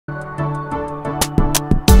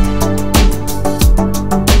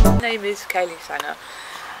name is Kaylee Sanger,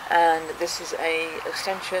 and this is a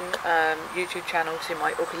extension YouTube channel to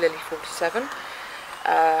my Ukulele 47.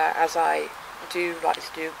 As I do like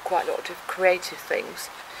to do quite a lot of creative things,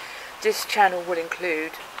 this channel will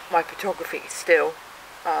include my photography still,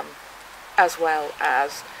 as well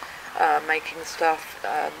as making stuff,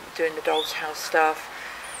 doing the doll's house stuff.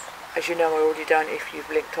 As you know, I already done if you've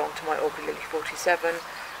linked on to my Ukulele 47,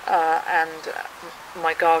 and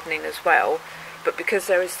my gardening as well. But because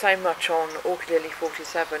there is so much on Ukulele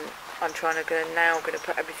 47, I'm now going to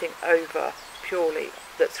put everything over purely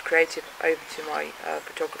that's creative over to my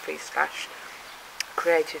photography /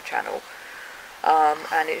 creative channel.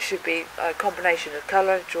 And it should be a combination of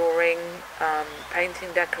colour, drawing, painting,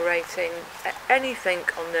 decorating, anything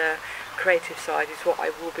on the creative side is what I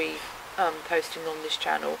will be posting on this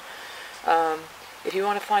channel. If you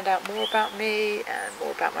want to find out more about me and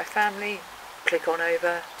more about my family, click on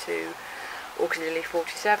over to Ukulele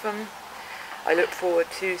 47. I look forward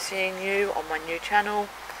to seeing you on my new channel.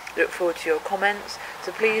 Look forward to your comments,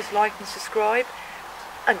 so please like and subscribe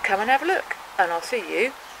and come and have a look, and I'll see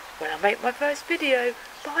you when I make my first video.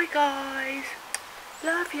 Bye guys,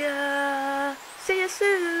 love ya, see you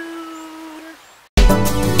soon.